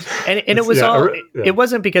 And it was it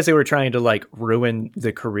wasn't because they were trying to like ruin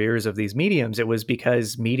the careers of these mediums. It was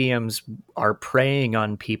because mediums are preying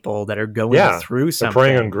on people that are going through something. They're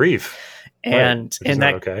preying on grief. And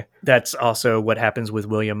that's also what happens with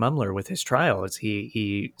William Mumler with his trial. Is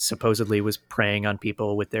he supposedly was preying on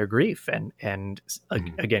people with their grief and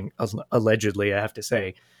again, allegedly, I have to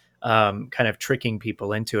say, kind of tricking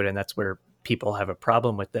people into it. And that's where people have a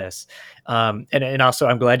problem with this. And also,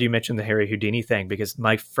 I'm glad you mentioned the Harry Houdini thing, because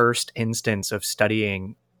my first instance of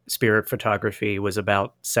studying spirit photography was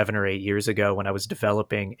about 7 or 8 years ago when I was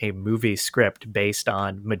developing a movie script based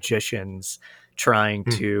on magicians trying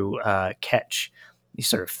to catch these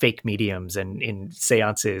sort of fake mediums and in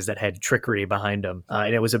seances that had trickery behind them.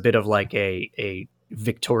 And it was a bit of like a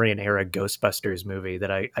Victorian era Ghostbusters movie that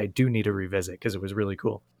I do need to revisit because it was really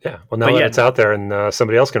cool. Yeah. Well, now that it's out there and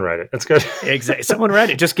somebody else can write it. That's good. Exactly. Someone write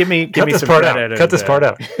it. Just give me some part credit. Out. Cut this part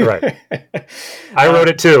out. Right. I wrote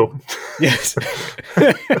it too. Yes.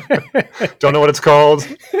 Don't know what it's called.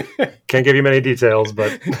 Can't give you many details,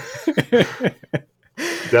 but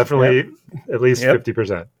definitely at least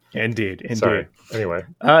 50%. Indeed. Sorry. Anyway.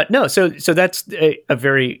 No. So that's a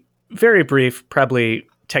very, very brief, probably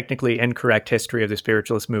technically incorrect history of the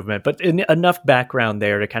spiritualist movement, but enough background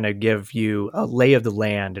there to kind of give you a lay of the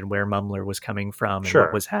land and where Mumler was coming from and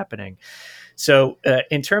what was happening. So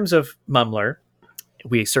in terms of Mumler,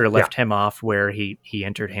 we sort of left him off where he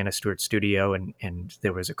entered Hannah Stewart's studio and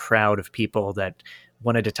there was a crowd of people that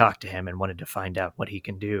wanted to talk to him and wanted to find out what he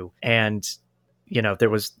can do. And,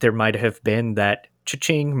 there might have been that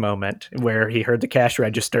cha-ching moment where he heard the cash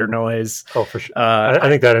register noise. Oh, for sure. I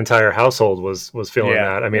think that entire household was feeling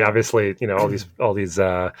that. I mean, obviously, all these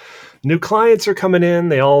new clients are coming in.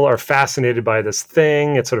 They all are fascinated by this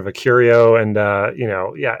thing. It's sort of a curio, and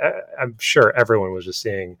I'm sure everyone was just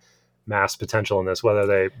seeing mass potential in this, whether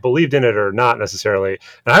they believed in it or not necessarily.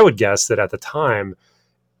 And I would guess that at the time,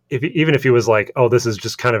 even if he was like, "Oh, this is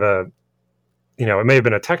just kind of a," it may have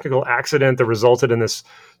been a technical accident that resulted in this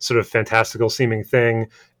sort of fantastical seeming thing.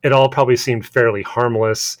 It all probably seemed fairly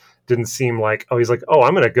harmless. Didn't seem like, he's like,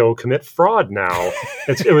 I'm going to go commit fraud now.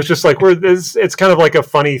 It was just like, it's kind of like a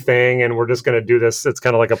funny thing and we're just going to do this. It's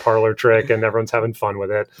kind of like a parlor trick and everyone's having fun with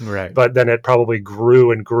it. Right. But then it probably grew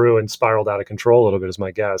and spiraled out of control a little bit is my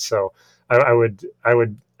guess. So I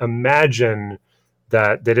would imagine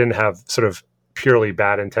that they didn't have sort of purely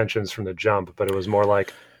bad intentions from the jump, but it was more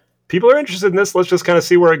like, people are interested in this. Let's just kind of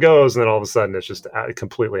see where it goes. And then all of a sudden it's just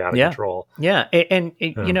completely out of control. Yeah. And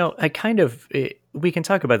I kind of, we can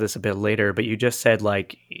talk about this a bit later, but you just said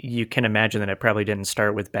like, you can imagine that it probably didn't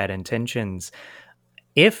start with bad intentions.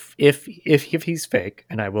 If he's fake,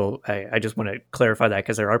 and I just want to clarify that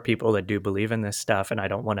because there are people that do believe in this stuff and I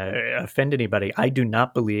don't want to offend anybody. I do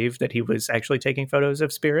not believe that he was actually taking photos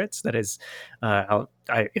of spirits. That is,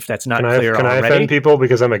 if that's not clear already. Can I offend people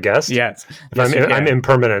because I'm a guest? Yes. I'm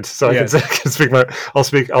impermanent, so I can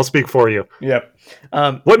speak. I'll speak for you. Yep.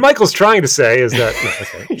 What Michael's trying to say is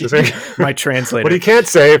that my translator. What he can't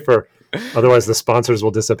say otherwise the sponsors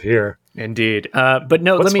will disappear. Indeed. But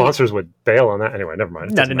no, sponsors would bail on that? Anyway, never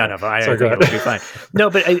mind. No. I think it'll be fine. No,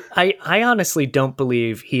 but I honestly don't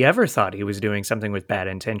believe he ever thought he was doing something with bad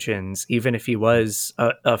intentions. Even if he was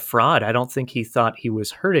a fraud, I don't think he thought he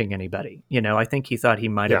was hurting anybody. I think he thought he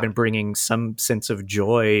might have been bringing some sense of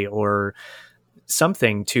joy or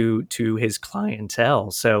something to his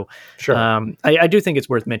clientele. So Sure. I do think it's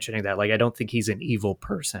worth mentioning that. Like, I don't think he's an evil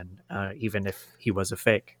person, even if he was a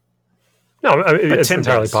fake. No, I mean, it's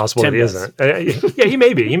entirely possible that he isn't. Yeah, he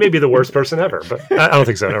may be. He may be the worst person ever, but I don't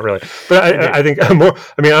think so. Not really. But I think more.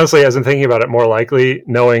 I mean, honestly, as I'm thinking about it, more likely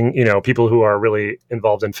knowing people who are really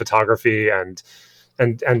involved in photography and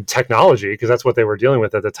technology, because that's what they were dealing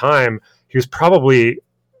with at the time. He was probably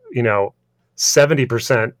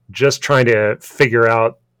 70% just trying to figure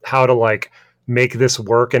out how to like make this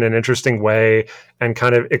work in an interesting way and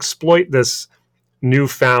kind of exploit this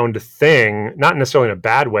newfound thing, not necessarily in a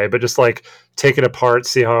bad way, but just like take it apart,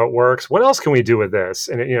 see how it works. What else can we do with this?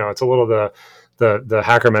 And it's a little the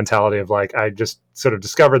hacker mentality of like, I just sort of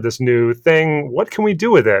discovered this new thing. What can we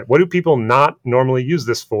do with it? What do people not normally use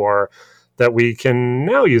this for that we can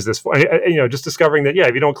now use this for? Just discovering that,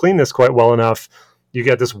 if you don't clean this quite well enough, you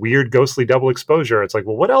get this weird ghostly double exposure. It's like,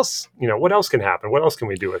 well, what else can happen? What else can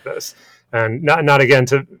we do with this? And not again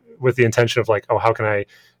with the intention of like, oh, how can I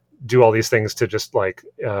do all these things to just like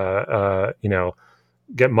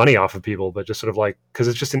get money off of people, but just sort of like, because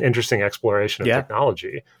it's just an interesting exploration of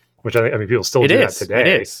technology, which I mean people still do that today.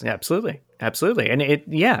 It is absolutely, and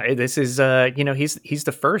this is he's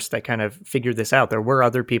the first that kind of figured this out. There were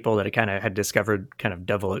other people that had discovered kind of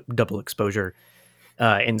double exposure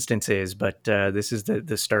instances, but this is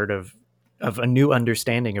the start of a new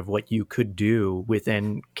understanding of what you could do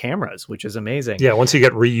within cameras, which is amazing. Yeah, once you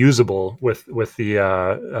get reusable with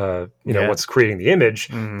the what's creating the image,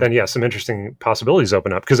 then some interesting possibilities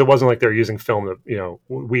open up, because it wasn't like they're using film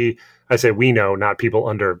that I say we know, not people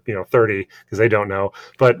under 30, because they don't know,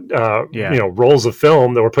 but rolls of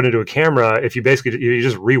film that were put into a camera. If you you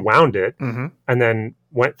just rewound it and then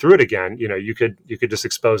went through it again, you could just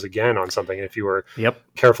expose again on something. And if you were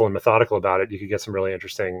careful and methodical about it, you could get some really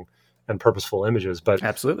interesting and purposeful images. But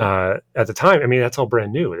absolutely, at the time, I mean, that's all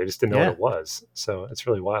brand new. They just didn't know what it was. So it's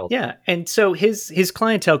really wild. Yeah. And so his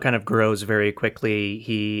clientele kind of grows very quickly.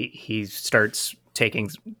 He starts taking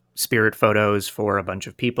spirit photos for a bunch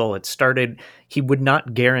of people. He would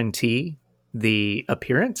not guarantee the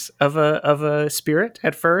appearance of a spirit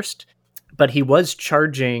at first, but he was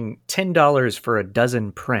charging $10 for a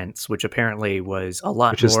dozen prints, which apparently was a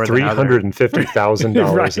lot more than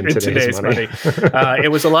 $350,000 right, in today's money. It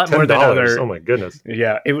was a lot more than other. Oh my goodness!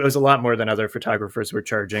 Yeah, it was a lot more than other photographers were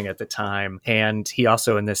charging at the time. And he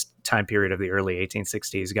also, in this time period of the early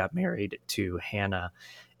 1860s, got married to Hannah.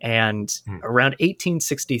 And around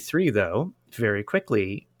 1863, though, very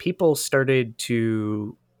quickly, people started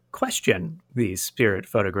to question these spirit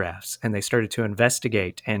photographs, and they started to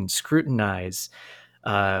investigate and scrutinize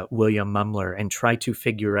William Mumler and try to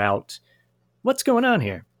figure out what's going on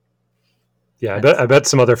here. Yeah, I bet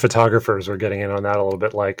some other photographers were getting in on that a little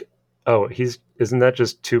bit, like, oh, isn't that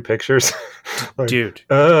just two pictures? Like, dude.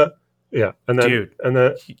 Yeah. And then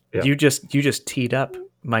you just teed up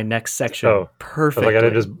my next section perfectly. Like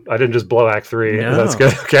I didn't just blow act 3. No. That's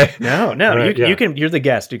good. Okay. No. Right, you can. You're the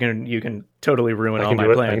guest. You can totally ruin all my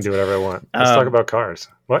plans. I can do whatever I want. Let's talk about cars.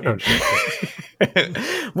 What? No,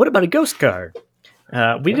 what about a ghost car?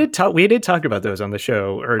 We did talk about those on the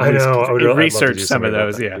show, or I know. Research some of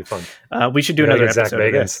those. Yeah. We should do another episode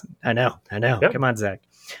of this. I know. Yep. Come on, Zach.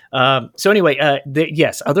 So anyway,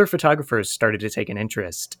 other photographers started to take an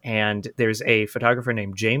interest, and there's a photographer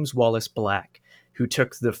named James Wallace Black who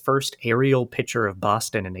took the first aerial picture of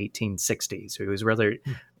Boston in 1860. So he was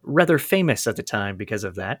rather famous at the time because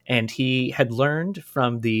of that. And he had learned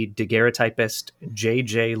from the daguerreotypist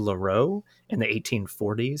J.J. Leroux in the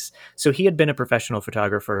 1840s. So he had been a professional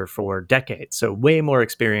photographer for decades, so way more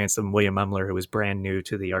experience than William Mumler, who was brand new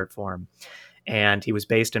to the art form. And he was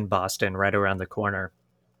based in Boston, right around the corner.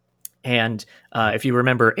 And if you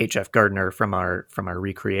remember H.F. Gardner from our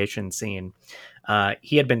recreation scene,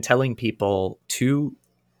 he had been telling people to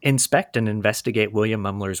inspect and investigate William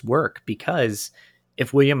Mumler's work, because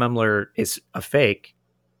if William Mumler is a fake,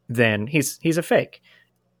 then he's a fake.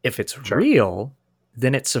 If it's real,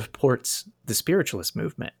 then it supports the spiritualist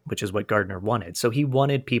movement, which is what Gardner wanted. So he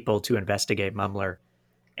wanted people to investigate Mumler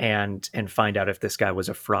and find out if this guy was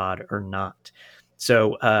a fraud or not.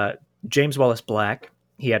 So James Wallace Black,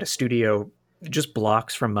 he had a studio just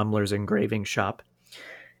blocks from Mumler's engraving shop,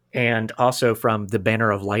 and also from the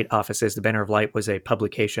Banner of Light offices. The Banner of Light was a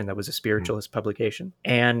publication that was a spiritualist publication.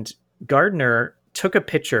 And Gardner took a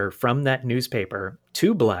picture from that newspaper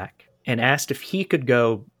to Black and asked if he could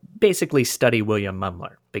go basically study William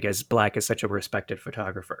Mumler, because Black is such a respected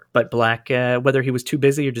photographer. But Black, whether he was too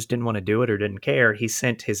busy or just didn't want to do it or didn't care, he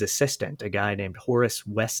sent his assistant, a guy named Horace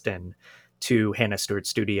Weston, to Hannah Stewart's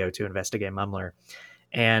studio to investigate Mumler.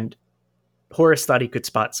 And Horace thought he could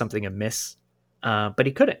spot something amiss but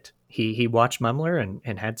he couldn't. He watched Mumler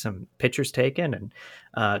and had some pictures taken.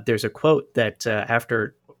 And there's a quote that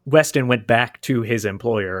after Weston went back to his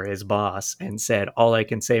employer, his boss, and said, "All I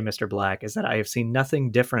can say, Mr. Black, is that I have seen nothing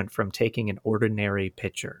different from taking an ordinary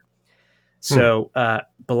picture." So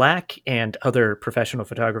Black and other professional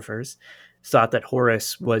photographers thought that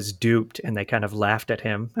Horace was duped, and they kind of laughed at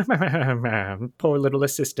him. Poor little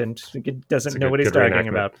assistant. He doesn't know what he's talking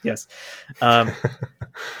about. Yes.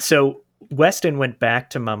 So Weston went back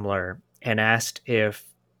to Mumler and asked if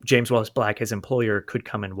James Wallace Black, his employer, could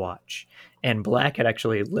come and watch. And Black had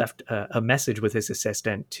actually left a message with his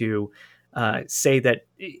assistant to say that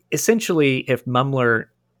essentially if Mumler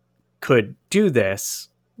could do this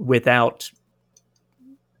without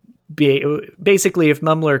basically if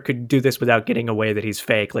Mumler could do this without getting away that he's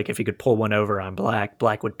fake, like if he could pull one over on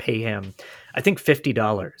Black would pay him, I think,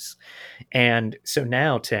 $50. And so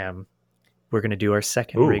now, Tim, we're going to do our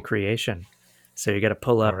second recreation. So you got to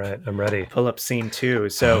pull up. All right, I'm ready. Pull up scene 2.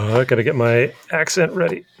 So I got to get my accent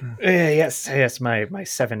ready. Yes, my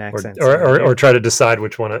 7 accents. Or try to decide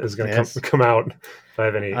which one is going to come out. If I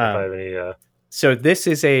have any. So this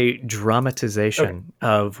is a dramatization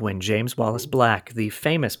of when James Wallace Black, the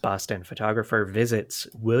famous Boston photographer, visits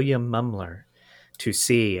William Mumler to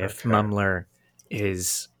see if Mumler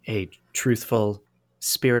is a truthful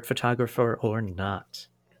spirit photographer or not.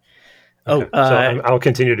 Okay. So I'll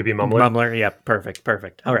continue to be Mumler. Mumler, yeah, perfect.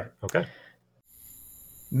 All right. Okay.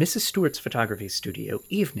 Mrs. Stewart's photography studio,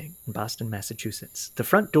 evening in Boston, Massachusetts. The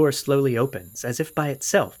front door slowly opens, as if by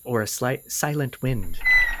itself or a slight silent wind.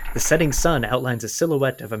 The setting sun outlines a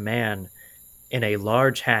silhouette of a man in a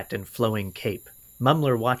large hat and flowing cape.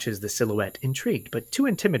 Mumler watches the silhouette, intrigued but too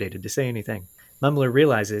intimidated to say anything. Mumler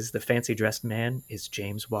realizes the fancy-dressed man is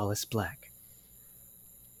James Wallace Black.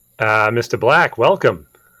 Mr. Black, welcome.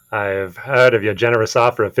 I've heard of your generous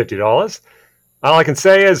offer of $50. All I can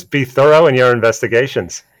say is be thorough in your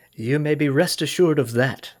investigations. You may be rest assured of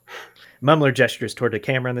that. Mumler gestures toward a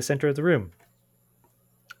camera in the center of the room.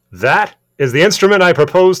 That is the instrument I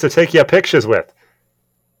propose to take your pictures with.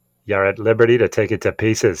 You're at liberty to take it to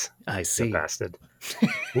pieces. I see. You bastard.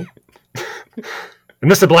 And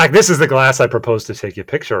Mr. Black, this is the glass I propose to take your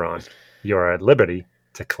picture on. You're at liberty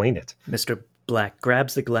to clean it. Mr. Black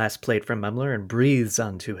grabs the glass plate from Mumler and breathes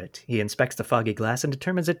onto it. He inspects the foggy glass and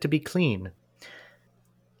determines it to be clean.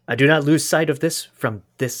 I do not lose sight of this from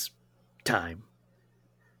this time.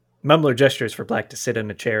 Mumler gestures for Black to sit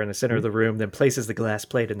in a chair in the center of the room, then places the glass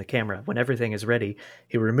plate in the camera. When everything is ready,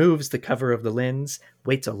 he removes the cover of the lens,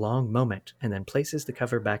 waits a long moment, and then places the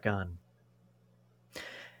cover back on.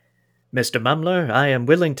 Mr. Mumler, I am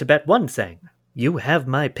willing to bet one thing. You have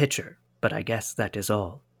my picture, but I guess that is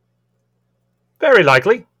all. Very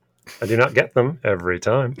likely. I do not get them every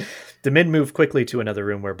time. The men move quickly to another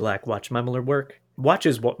room where Black watches Mumler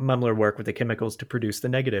work with the chemicals to produce the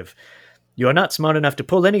negative. You are not smart enough to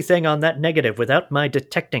pull anything on that negative without my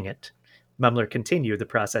detecting it. Mumler continued the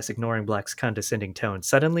process, ignoring Black's condescending tone.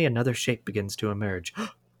 Suddenly, another shape begins to emerge.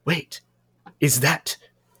 Wait, is that...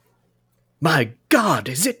 My God,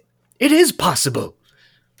 is it... It is possible!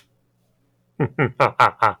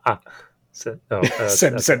 Said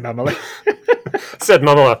Mumler. Said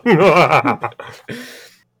Mumler.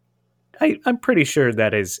 I'm pretty sure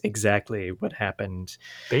that is exactly what happened.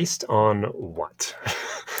 Based on what?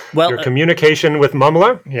 Well, your communication with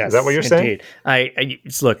Mumler? Yes, is that what you're saying?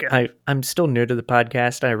 Look, I'm still new to the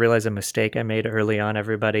podcast. I realize a mistake I made early on,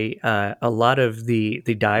 everybody. A lot of the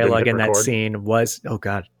dialogue in that scene was... Oh,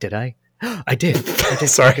 God, did I? I did.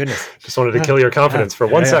 Sorry. Goodness. Just wanted to kill your confidence for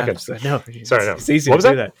 1 second. No. Sorry, no. It's easy what to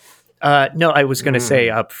was do that. No, I was going to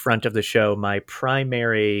say up front of the show, my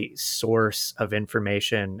primary source of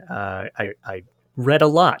information, I read a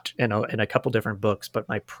lot in a couple different books, but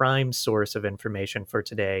my prime source of information for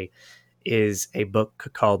today is a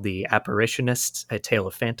book called The Apparitionists, A Tale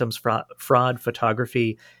of Phantoms, Fraud,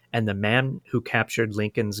 Photography, and the Man Who Captured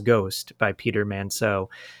Lincoln's Ghost by Peter Manseau.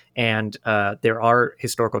 And there are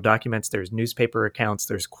historical documents, there's newspaper accounts,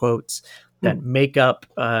 there's quotes that make up...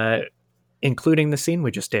 including the scene we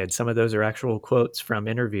just did. Some of those are actual quotes from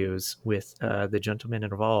interviews with the gentlemen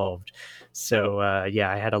involved. So, I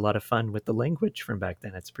had a lot of fun with the language from back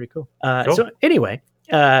then. It's pretty cool. Cool. So anyway,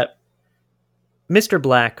 Mr.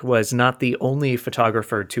 Black was not the only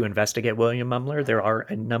photographer to investigate William Mumler. There are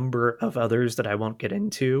a number of others that I won't get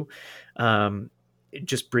into.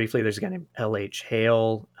 Just briefly, there's a guy named L.H.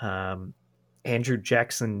 Hale, Andrew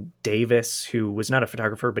Jackson Davis, who was not a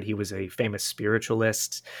photographer, but he was a famous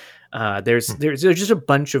spiritualist. There's just a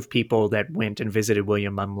bunch of people that went and visited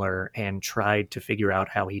William Mumler and tried to figure out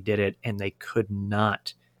how he did it, and they could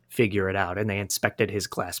not figure it out. And they inspected his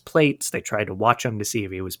glass plates. They tried to watch him to see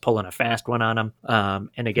if he was pulling a fast one on him.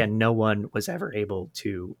 And again, no one was ever able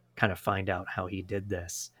to kind of find out how he did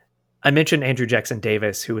this. I mentioned Andrew Jackson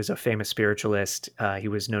Davis, who was a famous spiritualist. He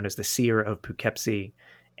was known as the seer of Poughkeepsie.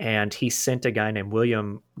 And he sent a guy named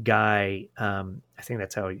William Guy, I think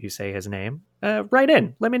that's how you say his name. Write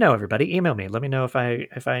in. Let me know, everybody. Email me. Let me know if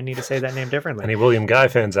I need to say that name differently. Any William Guy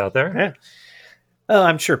fans out there? Yeah. Oh,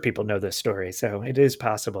 I'm sure people know this story, so it is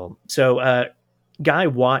possible. So Guy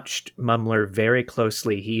watched Mumler very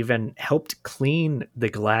closely. He even helped clean the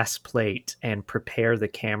glass plate and prepare the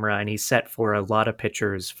camera, and he set for a lot of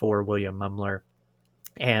pictures for William Mumler.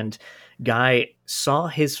 And Guy saw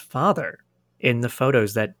his father in the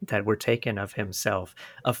photos that were taken of himself,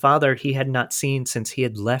 a father he had not seen since he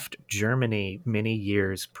had left Germany many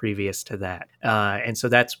years previous to that. And so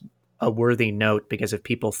that's a worthy note, because if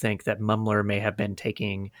people think that Mumler may have been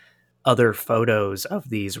taking other photos of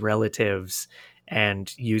these relatives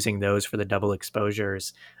and using those for the double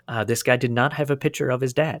exposures, this guy did not have a picture of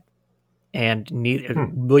his dad. And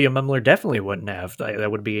William Mumler definitely wouldn't have.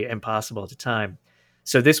 That would be impossible at the time.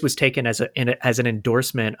 So this was taken as an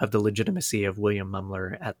endorsement of the legitimacy of William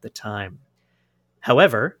Mumler at the time.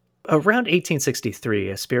 However, around 1863,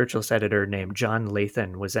 a spiritualist editor named John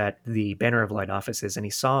Lathan was at the Banner of Light offices, and he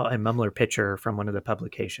saw a Mumler picture from one of the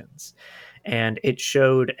publications. And it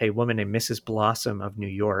showed a woman named Mrs. Blossom of New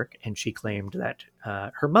York, and she claimed that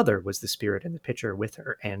her mother was the spirit in the picture with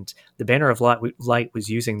her. And the Banner of Light was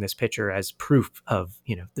using this picture as proof of,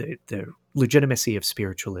 the legitimacy of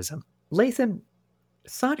spiritualism. Lathan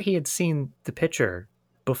thought he had seen the picture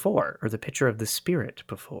before, or the picture of the spirit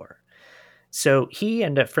before. So he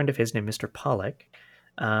and a friend of his named Mr. Pollock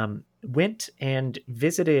went and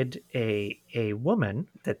visited a woman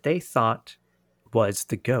that they thought was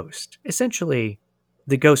the ghost. Essentially,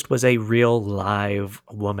 the ghost was a real live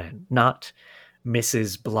woman, not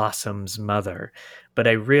Mrs. Blossom's mother, but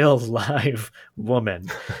a real live woman.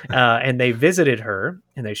 And they visited her,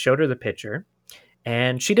 and they showed her the picture.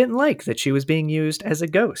 And she didn't like that she was being used as a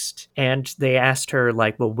ghost. And they asked her,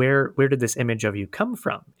 like, well, where did this image of you come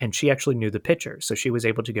from? And she actually knew the picture. So she was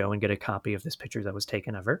able to go and get a copy of this picture that was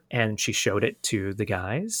taken of her. And she showed it to the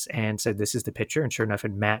guys and said, this is the picture. And sure enough,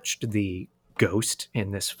 it matched the ghost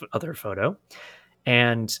in this other photo.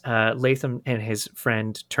 And Latham and his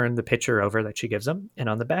friend turned the picture over that she gives them. And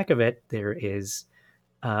on the back of it, there is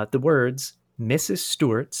the words, Mrs.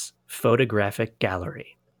 Stewart's Photographic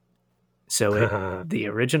Gallery. So the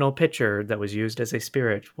original picture that was used as a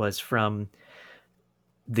spirit was from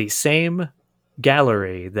the same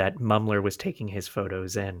gallery that Mumler was taking his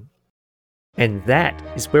photos in. And that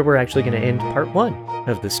is where we're actually going to end part 1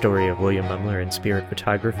 of the story of William Mumler and spirit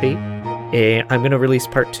photography. I'm going to release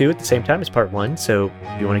part 2 at the same time as part 1, so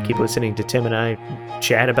if you want to keep listening to Tim and I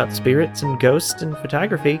chat about spirits and ghosts and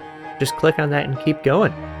photography, just click on that and keep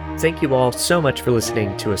going. Thank you all so much for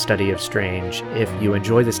listening to A Study of Strange. If you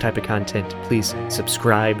enjoy this type of content, please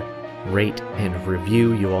subscribe, rate, and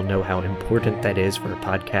review. You all know how important that is for a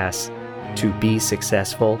podcast to be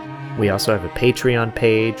successful. We also have a Patreon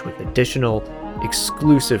page with additional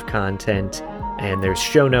exclusive content, and there's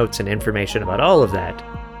show notes and information about all of that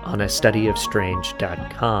on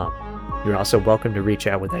astudyofstrange.com. You're also welcome to reach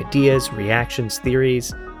out with ideas, reactions,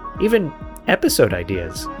 theories, even episode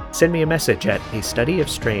ideas. Send me a message at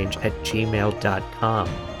astudyofstrange@gmail.com.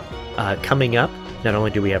 Coming up, not only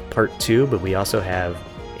do we have part 2, but we also have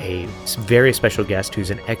a very special guest who's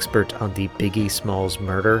an expert on the Biggie Smalls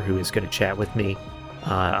murder, who is going to chat with me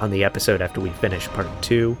on the episode after we finish part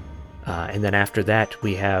 2. And then after that,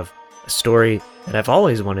 we have a story that I've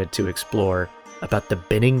always wanted to explore about the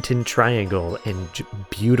Bennington Triangle in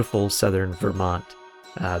beautiful southern Vermont.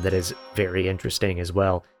 That is very interesting as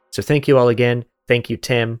well. So thank you all again. Thank you,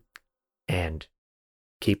 Tim. And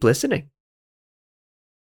keep listening,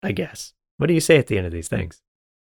 I guess. What do you say at the end of these things?